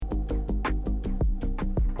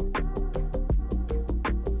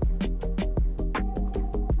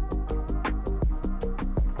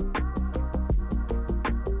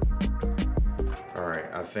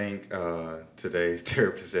think today's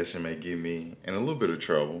therapy session may get me in a little bit of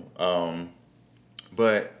trouble.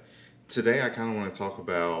 But today I kind of want to talk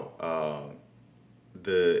about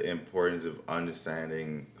the importance of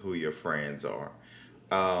understanding who your friends are.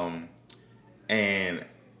 Um, and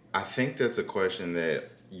I think that's a question that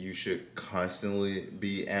you should constantly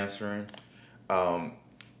be answering, um,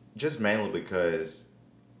 just mainly because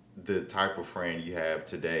the type of friend you have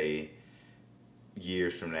today,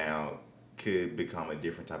 years from now, could become a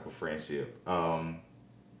different type of friendship.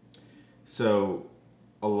 So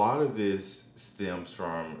a lot of this stems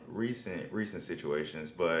from recent situations,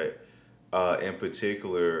 but in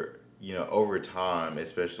particular, over time,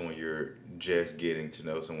 especially when you're just getting to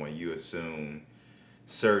know someone, you assume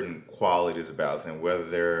certain qualities about them, whether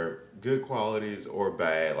they're good qualities or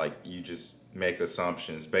bad. Like you just make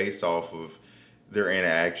assumptions based off of their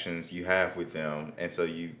interactions you have with them, and so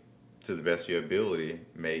you, to the best of your ability,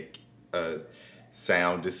 make a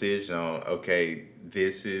sound decision on, okay,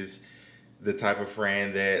 this is the type of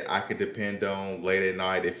friend that I could depend on late at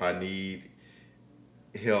night if I need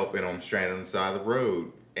help and I'm stranded on the side of the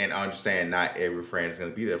road. And understand not every friend is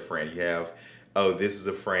going to be that friend. You have, oh, this is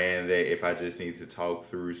a friend that if I just need to talk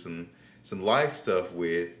through some life stuff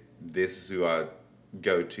with, this is who I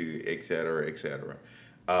go to, et cetera, et cetera.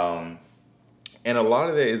 Um, and a lot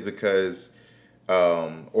of that is because,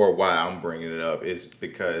 or why I'm bringing it up is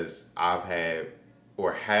because I've had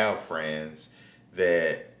or have friends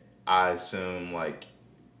that I assume like,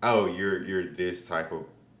 oh, you're this type of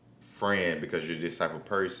friend because you're this type of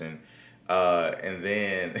person, and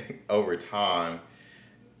then over time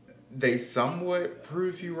they somewhat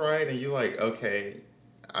prove you right, and you're like, okay,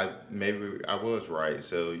 I maybe I was right.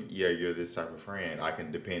 So yeah, you're this type of friend. I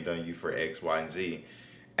can depend on you for X, Y, and Z,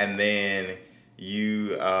 and then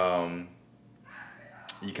you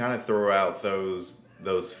you kind of throw out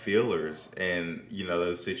those feelers and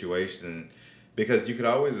those situations because you could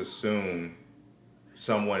always assume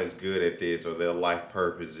someone is good at this or their life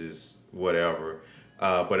purpose is whatever.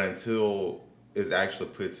 But until it's actually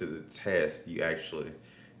put to the test, you actually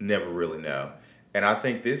never really know. And I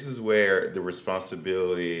think this is where the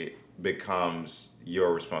responsibility becomes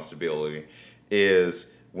your responsibility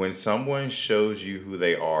is when someone shows you who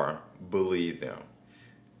they are, believe them.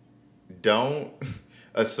 Don't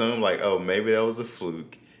assume like, oh, maybe that was a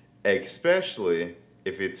fluke, especially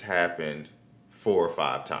if it's happened 4 or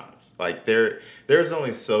 5 times. Like there's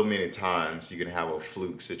only so many times you can have a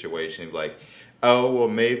fluke situation. Like, oh well,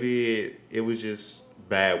 maybe it was just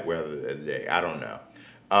bad weather the other day. I don't know.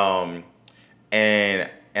 Um, and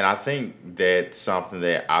I think that something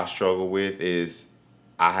that I struggle with is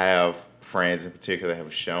I have friends in particular that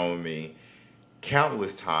have shown me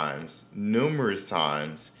countless times, numerous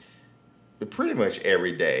times, pretty much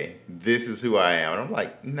every day, this is who I am. And I'm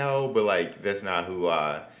like, no, but like that's not who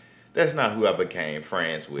I became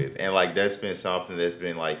friends with. And like that's been something that's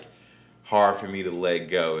been like hard for me to let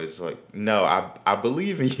go. It's like, no, I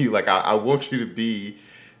believe in you. Like I want you to be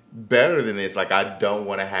better than this. Like I don't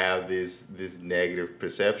want to have this negative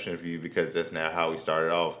perception of you because that's not how we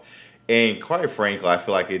started off. And quite frankly, I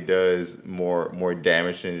feel like it does more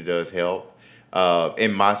damage than it does help.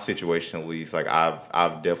 In my situation, at least, like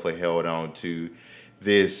I've definitely held on to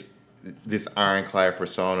this this ironclad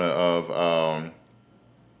persona of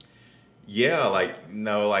yeah, like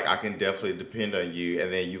no, like I can definitely depend on you,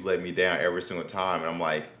 and then you let me down every single time, and I'm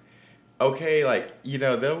like, okay, like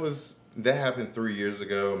that happened 3 years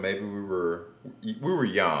ago. Maybe we were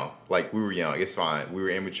young, like we were young. It's fine. We were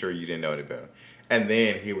immature. You didn't know any better, and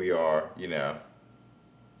then here we are,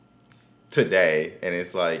 today, and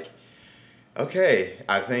it's like, okay,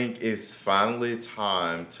 I think it's finally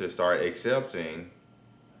time to start accepting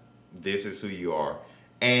this is who you are,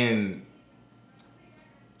 and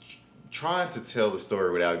trying to tell the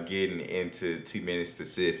story without getting into too many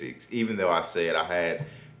specifics. Even though I said I had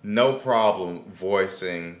no problem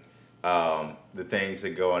voicing the things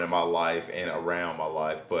that go on in my life and around my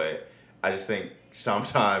life, but I just think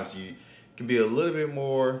sometimes you can be a little bit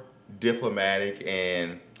more diplomatic,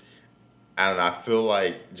 and I don't know. I feel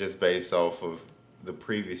like just based off of the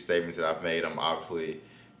previous statements that I've made, I'm obviously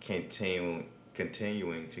continuing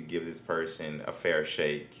to give this person a fair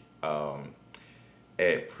shake.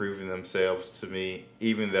 At proving themselves to me,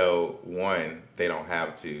 even though one, they don't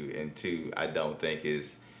have to, and two, I don't think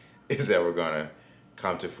is ever gonna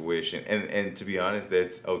come to fruition. And to be honest,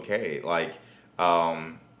 that's okay. Like,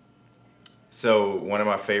 um, so one of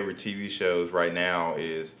my favorite TV shows right now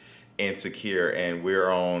is Insecure, and we're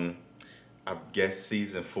on, I guess,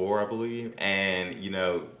 season 4, I believe. And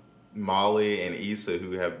Molly and Issa,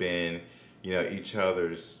 who have been, each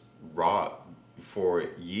other's rock for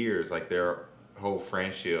years, like they're whole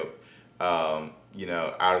friendship,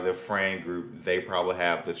 out of the friend group, they probably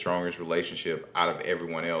have the strongest relationship out of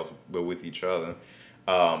everyone else, but with each other.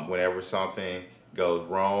 Whenever something goes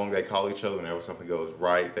wrong, they call each other. Whenever something goes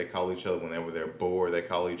right, they call each other. Whenever they're bored, they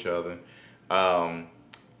call each other. Um,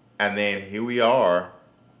 and then here we are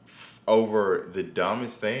over the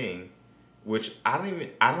dumbest thing, which I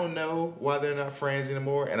don't know why they're not friends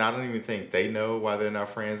anymore, and I don't even think they know why they're not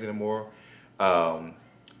friends anymore. Um,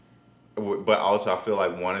 but also I feel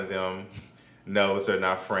like one of them knows they're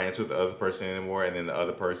not friends with the other person anymore, and then the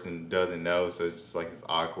other person doesn't know, so it's just like this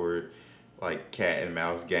awkward, like cat and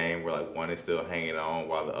mouse game where like one is still hanging on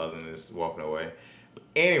while the other one is walking away.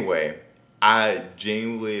 Anyway, I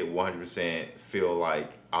genuinely 100% feel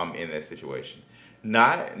like I'm in that situation.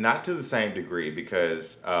 Not to the same degree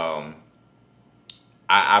because I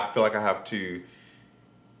feel like I have to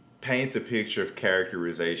paint the picture of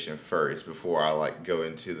characterization first before I like go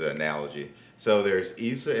into the analogy. So there's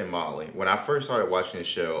Issa and Molly. When I first started watching the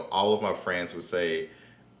show, all of my friends would say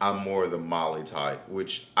I'm more of the Molly type,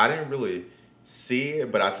 which I didn't really see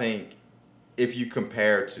it, but I think if you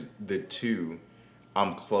compare to the two,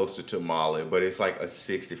 I'm closer to Molly, but it's like a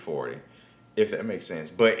 60-40, if that makes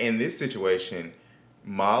sense. But in this situation,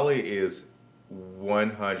 Molly is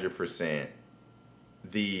 100%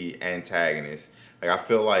 the antagonist. Like I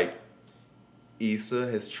feel like Issa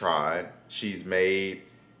has tried. She's made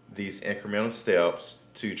these incremental steps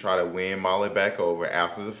to try to win Molly back over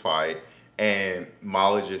after the fight, and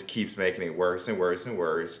Molly just keeps making it worse and worse and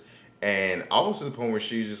worse, and almost to the point where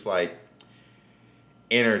she's just like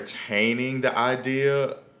entertaining the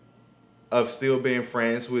idea of still being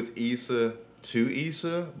friends with Issa to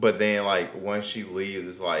Issa, but then like once she leaves,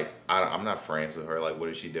 it's like I'm not friends with her. Like, what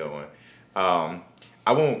is she doing? Um,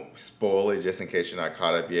 I won't spoil it just in case you're not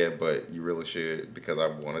caught up yet, but you really should because I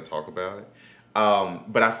want to talk about it.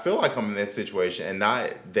 But I feel like I'm in that situation, and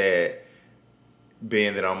not that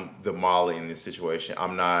being that I'm the Molly in this situation,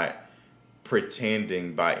 I'm not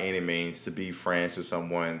pretending by any means to be friends with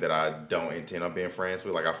someone that I don't intend on being friends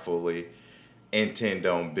with. Like I fully intend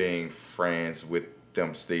on being friends with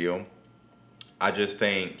them still. I just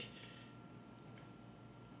think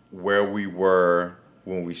where we were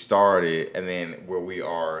when we started and then where we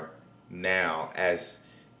are now as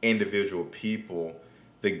individual people,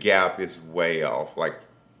 the gap is way off. Like,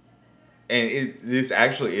 and this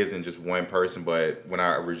actually isn't just one person, but when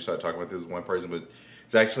I originally started talking about this one person, but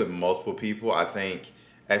it's actually multiple people. I think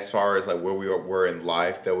as far as like where we were in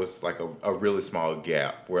life, there was like a really small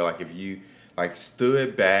gap where like if you like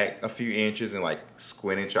stood back a few inches and like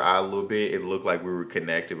squinted your eye a little bit, it looked like we were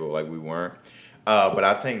connected, but like we weren't. But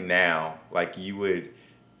I think now, like you would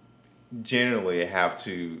generally have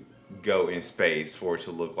to go in space for it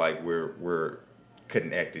to look like we're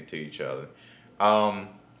connected to each other. Um,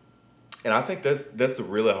 and I think that's a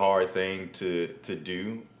really hard thing to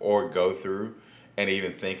do or go through and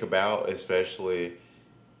even think about, especially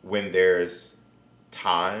when there's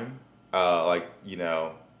time. I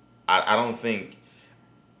don't think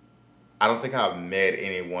I've met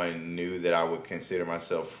anyone new that I would consider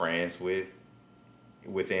myself friends with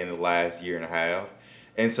within the last year and a half.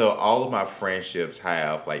 And so all of my friendships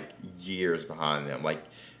have like years behind them. Like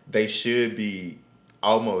they should be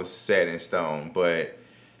almost set in stone, but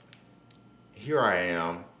here I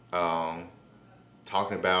am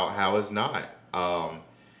talking about how it's not.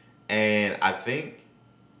 And I think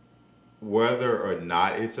whether or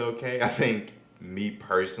not it's okay, I think me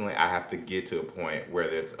personally, I have to get to a point where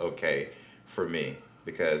it's okay for me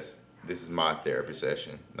because this is my therapy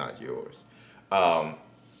session, not yours. Um,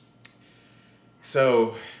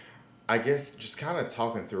 so I guess just kind of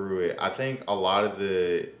talking through it, I think a lot of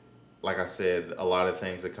like I said, a lot of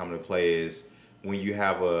things that come to play is when you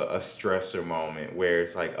have a stressor moment where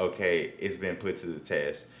it's like, okay, it's been put to the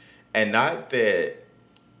test. And not that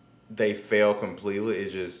they fail completely,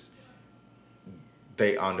 it's just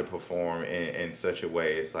they underperform in such a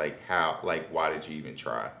way. It's like, how, like, why did you even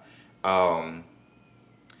try? Um,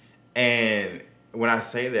 and when I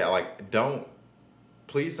say that, like,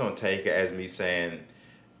 please don't take it as me saying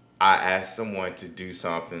I asked someone to do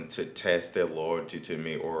something to test their loyalty to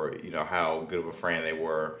me or, how good of a friend they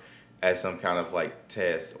were as some kind of like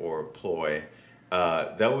test or ploy.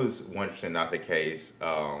 That was 100% not the case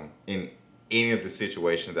in any of the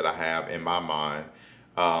situations that I have in my mind.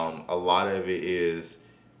 A lot of it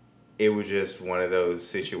was just one of those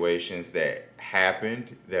situations that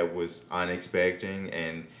happened that was unexpected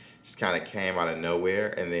and just kind of came out of nowhere.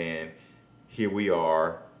 And then here we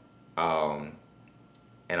are. Um,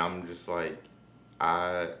 and I'm just like,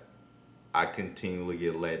 I I continually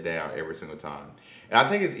get let down every single time. And I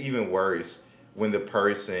think it's even worse when the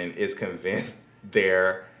person is convinced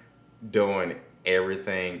they're doing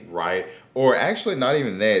everything right. Or actually, not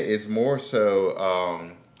even that. It's more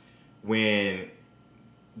so when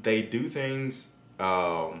they do things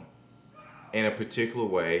in a particular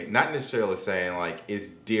way, not necessarily saying like it's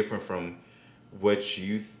different from what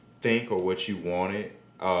you think or what you wanted,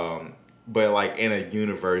 but like in a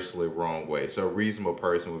universally wrong way. So a reasonable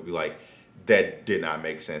person would be like, that did not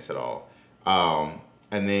make sense at all.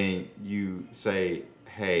 And then you say,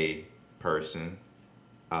 hey, person,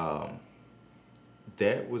 um,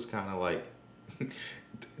 that was kind of like,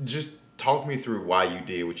 just talk me through why you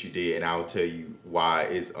did what you did, and I'll tell you why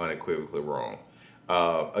it's unequivocally wrong.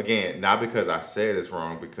 Again, not because I said it's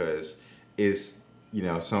wrong, because it's,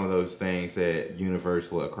 some of those things that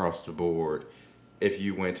universal across the board. If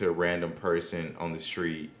you went to a random person on the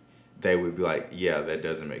street, they would be like, "Yeah, that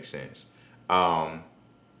doesn't make sense," um,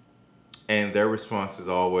 and their response is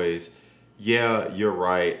always, "Yeah, you're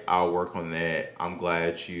right. I'll work on that. I'm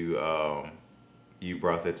glad you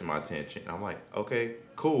brought that to my attention." I'm like, okay,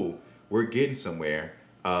 cool. We're getting somewhere.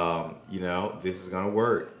 This is gonna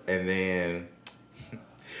work. And then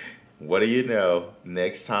what do you know?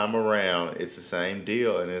 Next time around, it's the same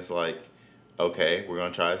deal, and it's like, okay, we're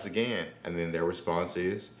gonna try this again. And then their response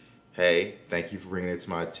is, hey, thank you for bringing it to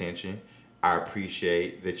my attention. I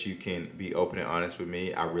appreciate that you can be open and honest with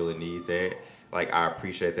me. I really need that. Like, I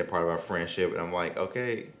appreciate that part of our friendship. And I'm like,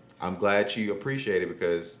 okay, I'm glad you appreciate it,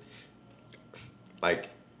 because like,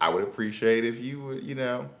 I would appreciate if you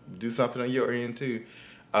would, do something on your end too.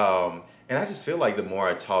 And I just feel like the more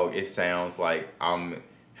I talk, it sounds like I'm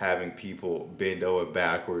having people bend over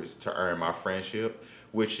backwards to earn my friendship,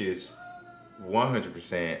 which is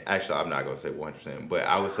 100%. Actually, I'm not going to say 100%, but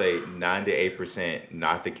I would say 98%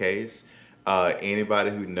 not the case. Anybody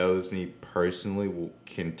who knows me personally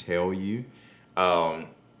can tell you, um,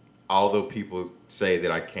 although people say that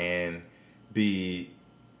I can be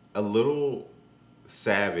a little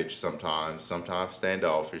savage sometimes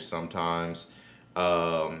standoffish, sometimes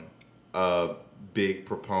um, a big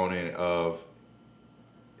proponent of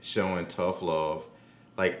showing tough love.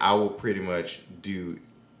 Like, I will pretty much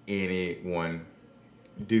anyone,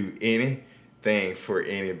 do anything for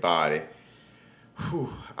anybody.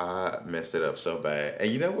 Whew, I messed it up so bad. And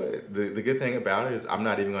you know what? The good thing about it is I'm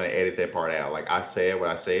not even going to edit that part out. Like, I said what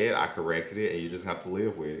I said, I corrected it, and you just have to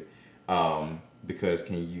live with it. Because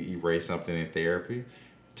can you erase something in therapy?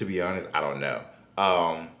 To be honest, I don't know.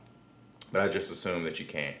 But I just assume that you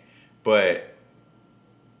can't. But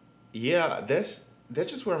yeah, that's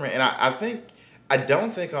just where I'm at. And I think I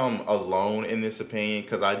don't think I'm alone in this opinion,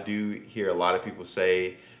 because I do hear a lot of people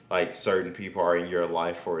say like certain people are in your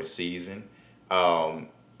life for a season. Um,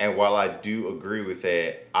 and while I do agree with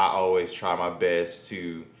that, I always try my best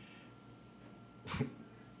to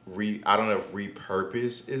I don't know if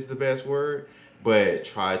repurpose is the best word, but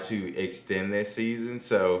try to extend that season.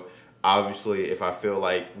 So obviously, if I feel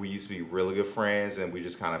like we used to be really good friends and we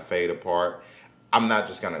just kind of fade apart, I'm not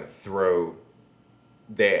just gonna throw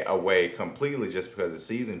that away completely just because the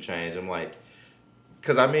season changed. I'm like,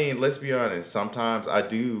 because I mean, let's be honest. Sometimes I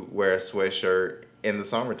do wear a sweatshirt in the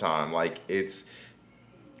summertime. Like, it's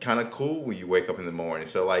kind of cool when you wake up in the morning.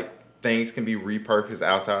 So like, things can be repurposed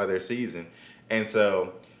outside of their season, and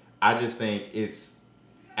so I just think it's,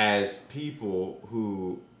 as people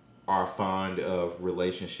who are fond of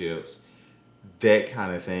relationships, that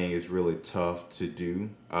kind of thing is really tough to do.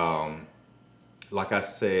 Like I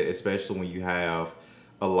said, especially when you have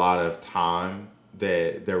a lot of time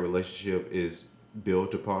that their relationship is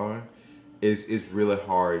built upon, it's really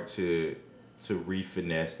hard to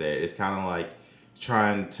refinesse that. It's kind of like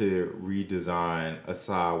trying to redesign a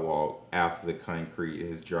sidewalk after the concrete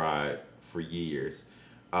has dried for years.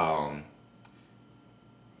 Um,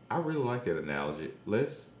 I really like that analogy.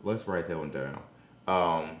 Let's write that one down.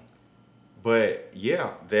 Um, but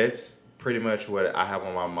yeah, that's pretty much what I have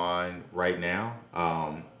on my mind right now.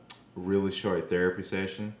 Really short therapy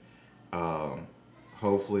session. Um,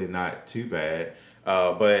 Hopefully not too bad.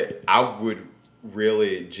 But I would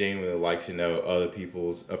really genuinely like to know other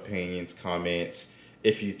people's opinions, comments.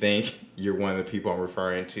 If you think you're one of the people I'm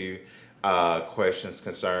referring to, questions,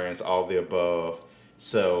 concerns, all the above.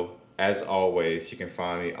 So, as always, you can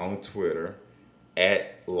find me on Twitter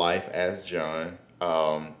at Life as John,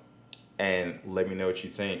 and let me know what you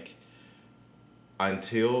think.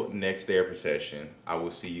 Until next therapy session, I will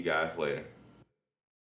see you guys later.